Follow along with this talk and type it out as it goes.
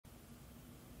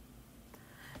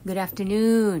Good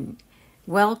afternoon.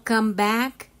 Welcome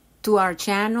back to our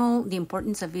channel, The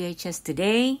Importance of EHS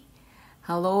Today.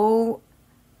 Hello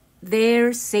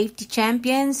there, safety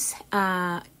champions.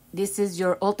 This is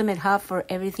your ultimate hub for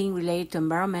everything related to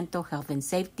environmental health and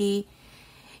safety.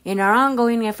 In our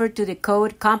ongoing effort to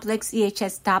decode complex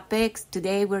EHS topics,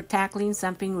 today we're tackling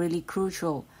something really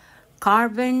crucial: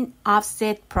 carbon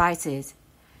offset prices.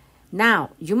 Now,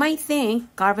 you might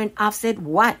think, carbon offset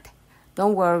what?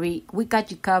 Don't worry, we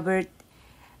got you covered.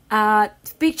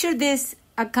 Picture this: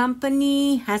 a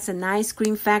company has an ice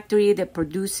cream factory that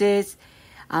produces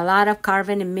a lot of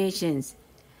carbon emissions.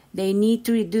 They need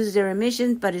to reduce their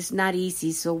emissions, but it's not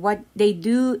easy. So what they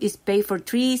do is pay for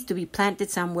trees to be planted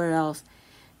somewhere else.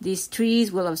 These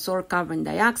trees will absorb carbon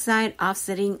dioxide,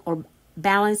 offsetting or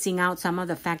balancing out some of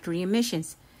the factory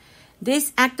emissions.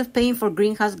 This act of paying for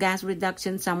greenhouse gas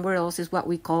reduction somewhere else is what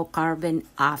we call carbon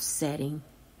offsetting.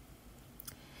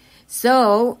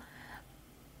 So,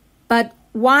 but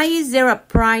why is there a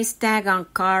price tag on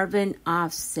carbon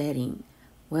offsetting?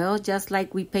 Well, just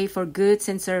like we pay for goods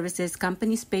and services,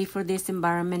 companies pay for these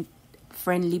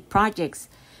environment-friendly projects.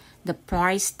 The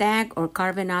price tag or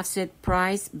carbon offset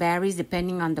price varies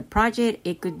depending on the project.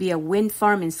 It could be a wind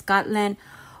farm in Scotland,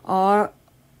 or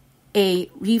a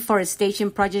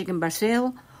reforestation project in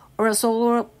Brazil, or a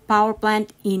solar power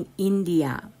plant in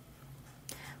India.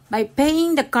 By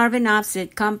paying the carbon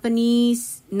offset,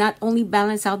 companies not only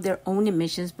balance out their own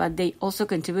emissions, but they also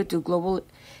contribute to global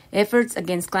efforts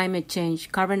against climate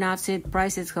change. Carbon offset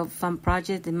prices help fund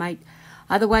projects that might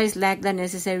otherwise lack the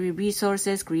necessary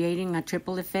resources, creating a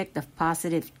triple effect of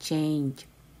positive change.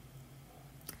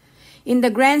 In the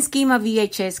grand scheme of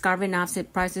EHS, carbon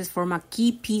offset prices form a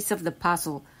key piece of the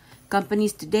puzzle.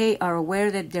 Companies today are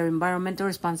aware that their environmental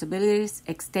responsibilities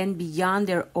extend beyond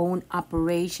their own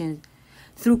operations.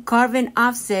 Through carbon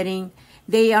offsetting,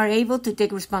 they are able to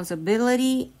take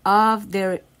responsibility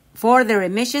for their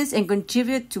emissions and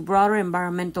contribute to broader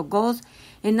environmental goals.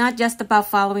 And not just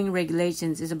about following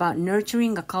regulations, it's about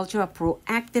nurturing a culture of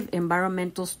proactive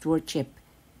environmental stewardship.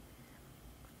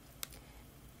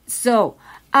 So,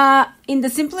 in the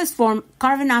simplest form,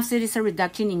 carbon offset is a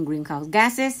reduction in greenhouse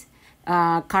gases,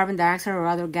 carbon dioxide or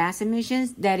other gas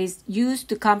emissions that is used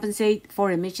to compensate for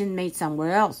emissions made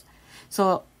somewhere else.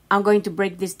 So, I'm going to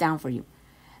break this down for you.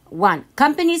 1.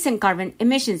 Companies and carbon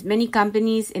emissions. Many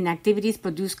companies and activities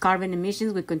produce carbon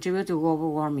emissions which contribute to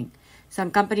global warming.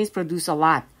 Some companies produce a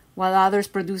lot, while others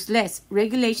produce less.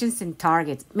 Regulations and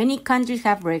targets. Many countries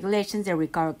have regulations that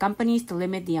require companies to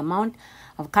limit the amount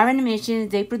of carbon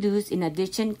emissions they produce. In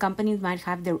addition, companies might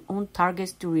have their own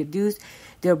targets to reduce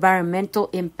their environmental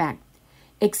impact.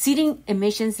 Exceeding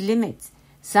emissions limits.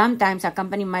 Sometimes a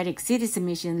company might exceed its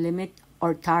emission limit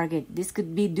or target. This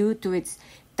could be due to its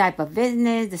type of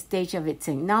business, the stage of its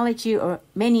technology, or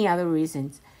many other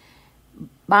reasons.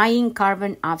 Buying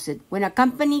carbon offset. When a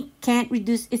company can't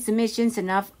reduce its emissions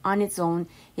enough on its own,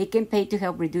 it can pay to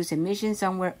help reduce emissions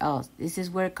somewhere else. This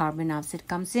is where carbon offset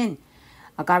comes in.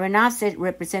 A carbon offset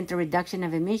represents a reduction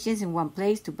of emissions in one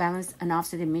place to balance an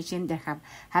offset emission that have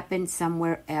happened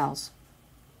somewhere else.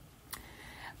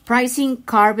 Pricing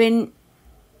carbon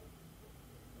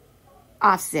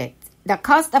offset. The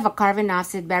cost of a carbon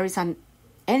offset varies and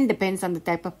depends on the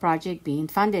type of project being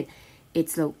funded,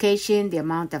 its location, the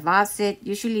amount of offset,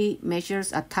 usually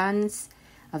measures a tons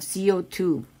of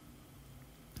CO2,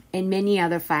 and many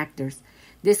other factors.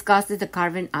 This cost is the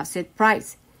carbon offset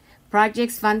price.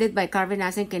 Projects funded by carbon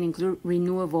offset can include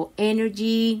renewable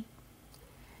energy,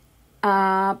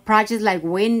 projects like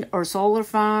wind or solar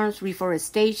farms,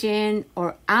 reforestation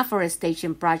or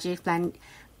afforestation projects,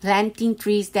 planting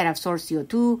trees that absorb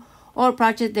CO2, or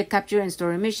projects that capture and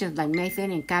store emissions like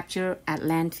methane and capture at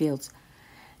landfills.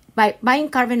 By buying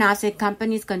carbon offset,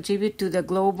 companies contribute to the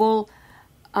global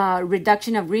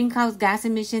reduction of greenhouse gas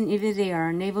emissions, even if they are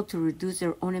unable to reduce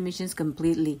their own emissions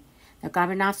completely. The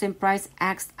carbon offset price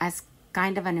acts as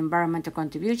kind of an environmental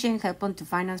contribution, helping to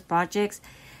finance projects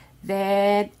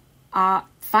that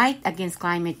fight against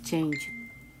climate change.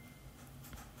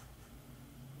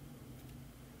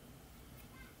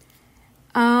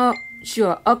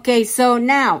 Sure. Okay, so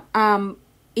now, hold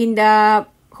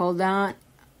on.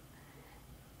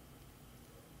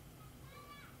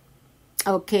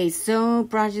 Okay, so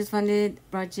projects that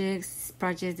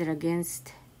are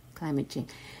against climate change.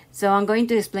 So I'm going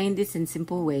to explain this in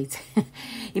simple ways.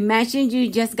 Imagine you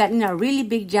just gotten a really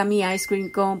big yummy ice cream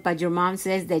cone, but your mom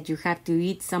says that you have to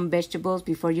eat some vegetables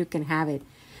before you can have it.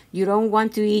 You don't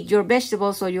want to eat your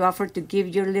vegetables, so you offer to give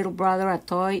your little brother a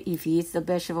toy if he eats the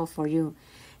vegetable for you.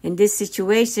 In this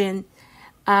situation,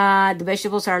 The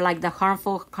vegetables are like the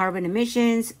harmful carbon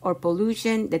emissions or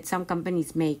pollution that some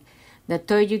companies make. The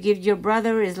toy you give your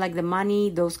brother is like the money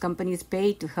those companies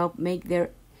pay to help make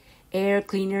their air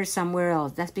cleaner somewhere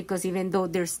else. That's because even though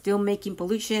they're still making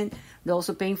pollution, they're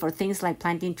also paying for things like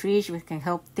planting trees, which can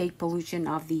help take pollution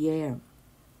off the air.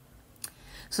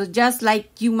 So just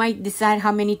like you might decide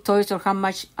how many toys or how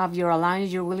much of your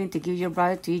allowance you're willing to give your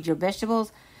brother to eat your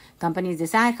vegetables, companies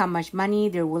decide how much money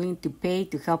they're willing to pay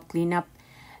to help clean up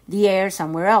the air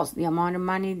somewhere else. The amount of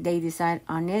money they decide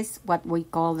on is what we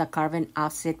call the carbon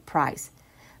offset price.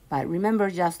 But remember,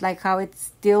 just like how it's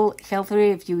still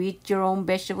healthier if you eat your own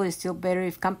vegetable, it's still better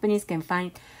if companies can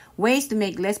find ways to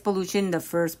make less pollution in the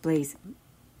first place.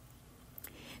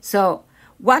 So,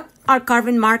 what are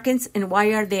carbon markets and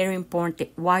why are they important?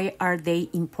 Why are they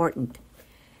important?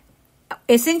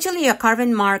 Essentially,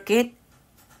 carbon markets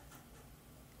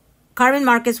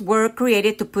were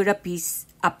created to put a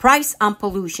price on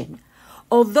pollution.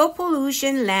 Although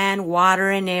pollution, land, water,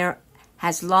 and air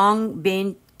has long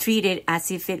been treated as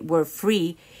if it were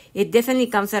free, it definitely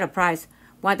comes at a price,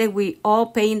 one that we all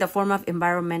pay in the form of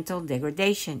environmental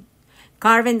degradation.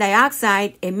 Carbon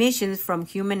dioxide emissions from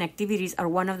human activities are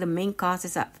one of the main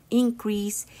causes of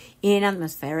increase in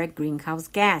atmospheric greenhouse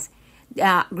gas.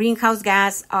 Greenhouse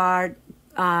gas are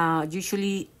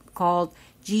usually called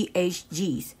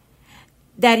GHGs.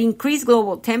 That increase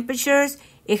global temperatures.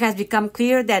 It has become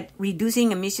clear that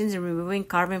reducing emissions and removing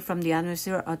carbon from the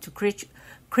atmosphere are two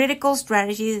critical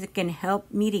strategies that can help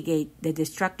mitigate the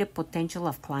destructive potential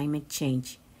of climate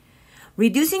change.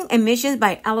 Reducing emissions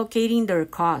by allocating their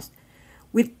cost.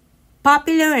 With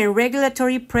popular and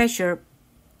regulatory pressure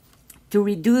to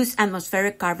reduce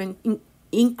atmospheric carbon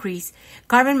increase,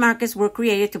 carbon markets were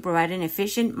created to provide an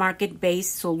efficient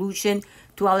market-based solution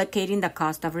to allocating the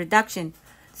cost of reduction.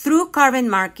 Through carbon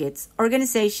markets,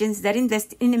 organizations that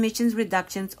invest in emissions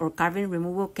reductions or carbon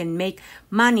removal can make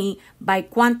money by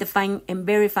quantifying and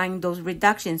verifying those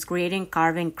reductions, creating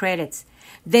carbon credits,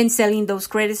 then selling those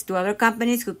credits to other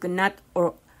companies who could not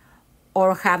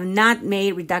or have not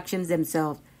made reductions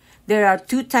themselves. There are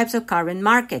two types of carbon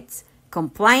markets.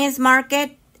 Compliance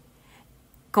markets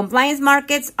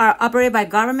are operated by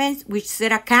governments, which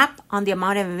set a cap on the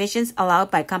amount of emissions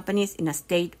allowed by companies in a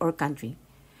state or country.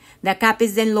 The cap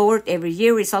is then lowered every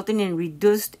year, resulting in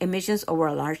reduced emissions over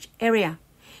a large area.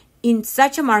 In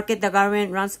such a market, the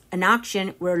government runs an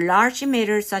auction where large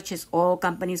emitters, such as oil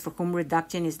companies for whom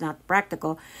reduction is not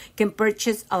practical, can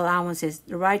purchase allowances,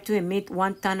 the right to emit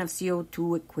 1 ton of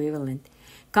CO2 equivalent.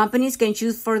 Companies can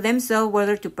choose for themselves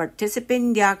whether to participate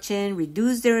in the auction,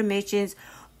 reduce their emissions,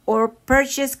 or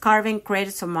purchase carbon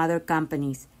credits from other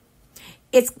companies.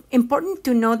 It's important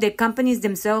to note that companies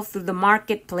themselves through the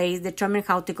marketplace determine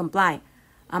how to comply.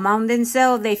 Among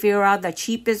themselves, they figure out the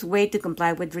cheapest way to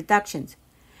comply with reductions.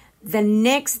 The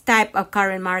next type of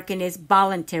carbon market is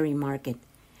voluntary market.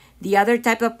 The other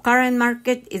type of carbon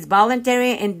market is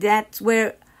voluntary, and that's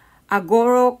where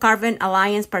Agoro Carbon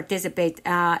Alliance participates.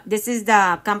 This is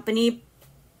the company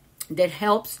that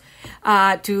helps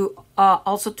to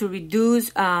reduce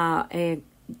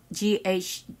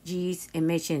GHGs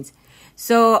emissions.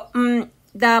 So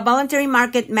the voluntary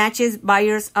market matches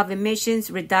buyers of emissions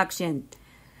reduction,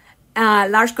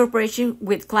 large corporations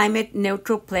with climate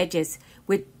neutral pledges,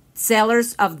 with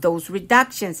sellers of those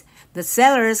reductions. The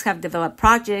sellers have developed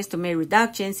projects to make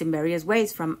reductions in various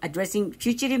ways, from addressing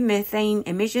fugitive methane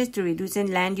emissions to reducing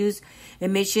land use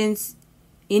emissions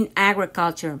in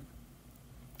agriculture.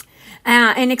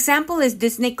 An example is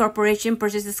Disney Corporation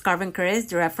purchases carbon credits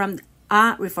derived from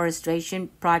a reforestation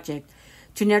project.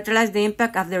 To neutralize the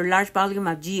impact of their large volume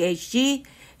of GHG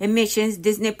emissions,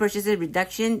 Disney purchases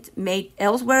reductions made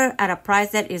elsewhere at a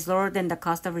price that is lower than the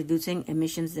cost of reducing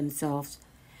emissions themselves.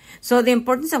 So the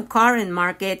importance of carbon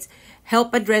markets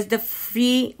help address the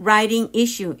free riding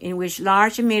issue, in which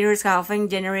large emitters often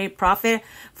generate profit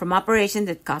from operations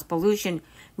that cause pollution.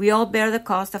 We all bear the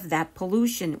cost of that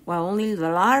pollution, while only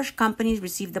the large companies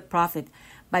receive the profit.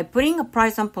 By putting a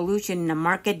price on pollution in a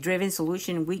market-driven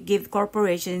solution, we give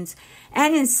corporations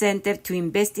an incentive to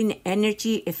invest in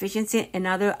energy efficiency and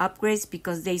other upgrades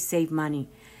because they save money.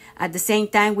 At the same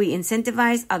time, we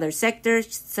incentivize other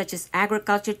sectors, such as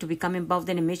agriculture, to become involved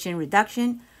in emission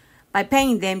reduction by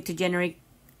paying them to generate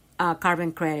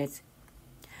carbon credits.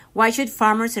 Why should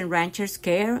farmers and ranchers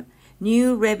care?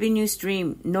 New revenue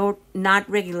stream, not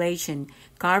regulation.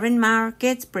 Carbon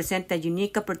markets present a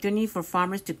unique opportunity for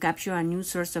farmers to capture a new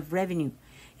source of revenue.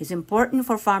 It's important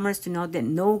for farmers to know that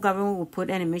no government will put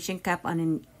an emission cap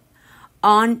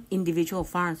on individual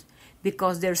farms,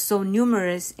 because they're so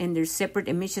numerous and their separate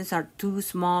emissions are too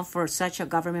small for such a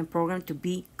government program to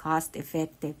be cost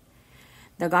effective.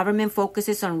 The government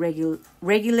focuses on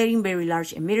regulating very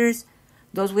large emitters,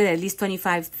 those with at least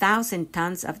 25,000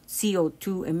 tons of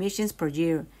CO2 emissions per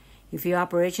year. If your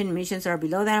operation emissions are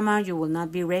below that amount, you will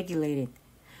not be regulated.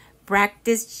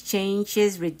 Practice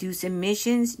changes reduce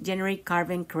emissions, generate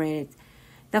carbon credits.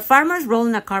 The farmer's role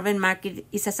in the carbon market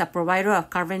is as a provider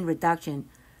of carbon reduction.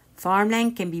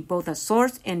 Farmland can be both a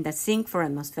source and a sink for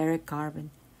atmospheric carbon.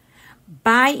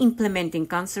 By implementing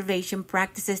conservation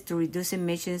practices to reduce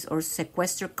emissions or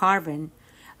sequester carbon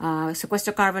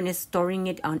is storing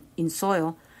it in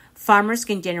soil, farmers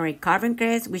can generate carbon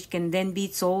credits which can then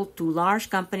be sold to large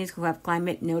companies who have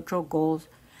climate neutral goals,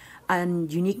 a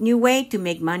unique new way to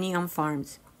make money on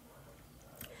farms.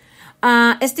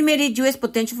 Estimated U.S.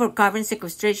 potential for carbon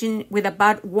sequestration with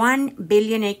about 1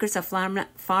 billion acres of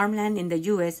farmland in the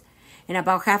U.S. and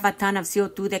about half a ton of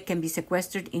CO2 that can be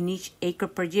sequestered in each acre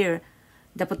per year.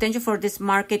 The potential for this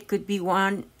market could be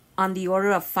one on the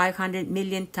order of 500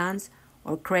 million tons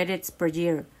or credits per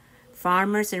year.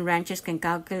 Farmers and ranchers can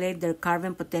calculate their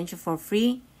carbon potential for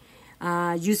free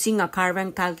using a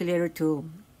carbon calculator tool.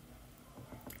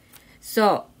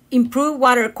 So, improve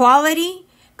water quality,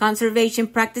 conservation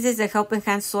practices that help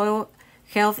enhance soil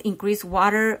health, increase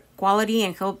water quality,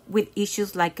 and help with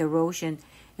issues like erosion.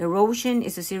 Erosion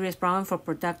is a serious problem for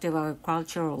productive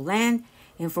agricultural land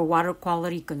and for water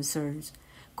quality concerns.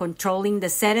 Controlling the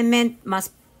sediment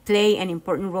must play an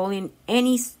important role in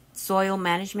any soil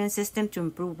management system to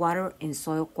improve water and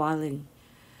soil quality.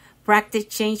 Practice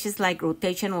changes like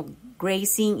rotational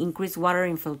grazing increase water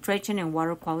infiltration and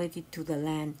water quality to the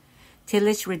land.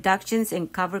 Tillage reductions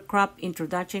and cover crop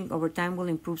introduction over time will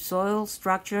improve soil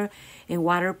structure and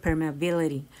water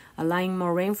permeability, allowing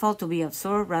more rainfall to be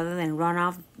absorbed rather than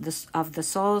runoff of the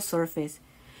soil surface.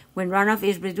 When runoff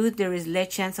is reduced, there is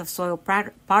less chance of soil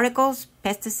particles,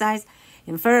 pesticides,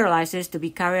 and fertilizers to be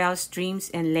carried out streams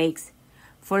and lakes.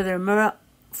 Furthermore,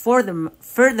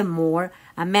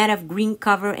 a mat of green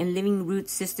cover and living root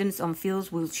systems on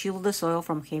fields will shield the soil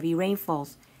from heavy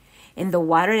rainfalls. And the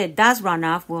water that does run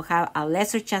off will have a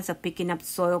lesser chance of picking up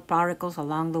soil particles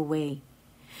along the way.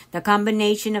 The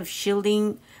combination of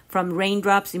shielding from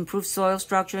raindrops, improved soil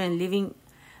structure, and living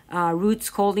roots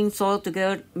holding soil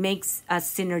together makes a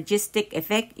synergistic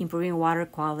effect, improving water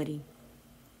quality.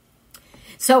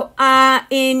 So,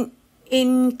 in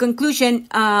conclusion,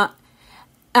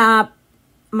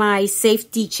 my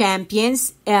safety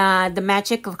champions, the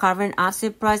magic of carbon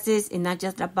offset prices is not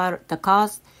just about the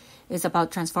cost. It's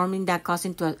about transforming that cost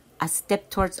into a step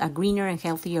towards a greener and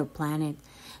healthier planet.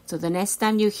 So the next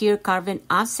time you hear carbon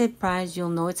offset price, you'll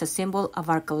know it's a symbol of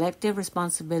our collective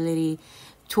responsibility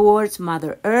towards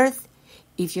Mother Earth.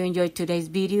 If you enjoyed today's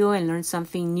video and learned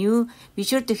something new, be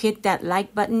sure to hit that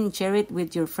like button and share it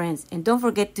with your friends. And don't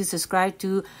forget to subscribe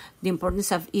to The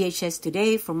Importance of EHS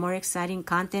Today for more exciting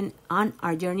content on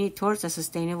our journey towards a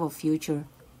sustainable future.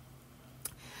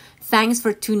 Thanks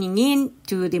for tuning in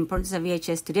to The Importance of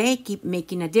EHS Today. Keep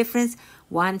making a difference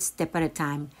one step at a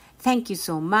time. Thank you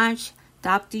so much.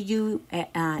 Talk to you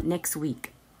next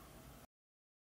week.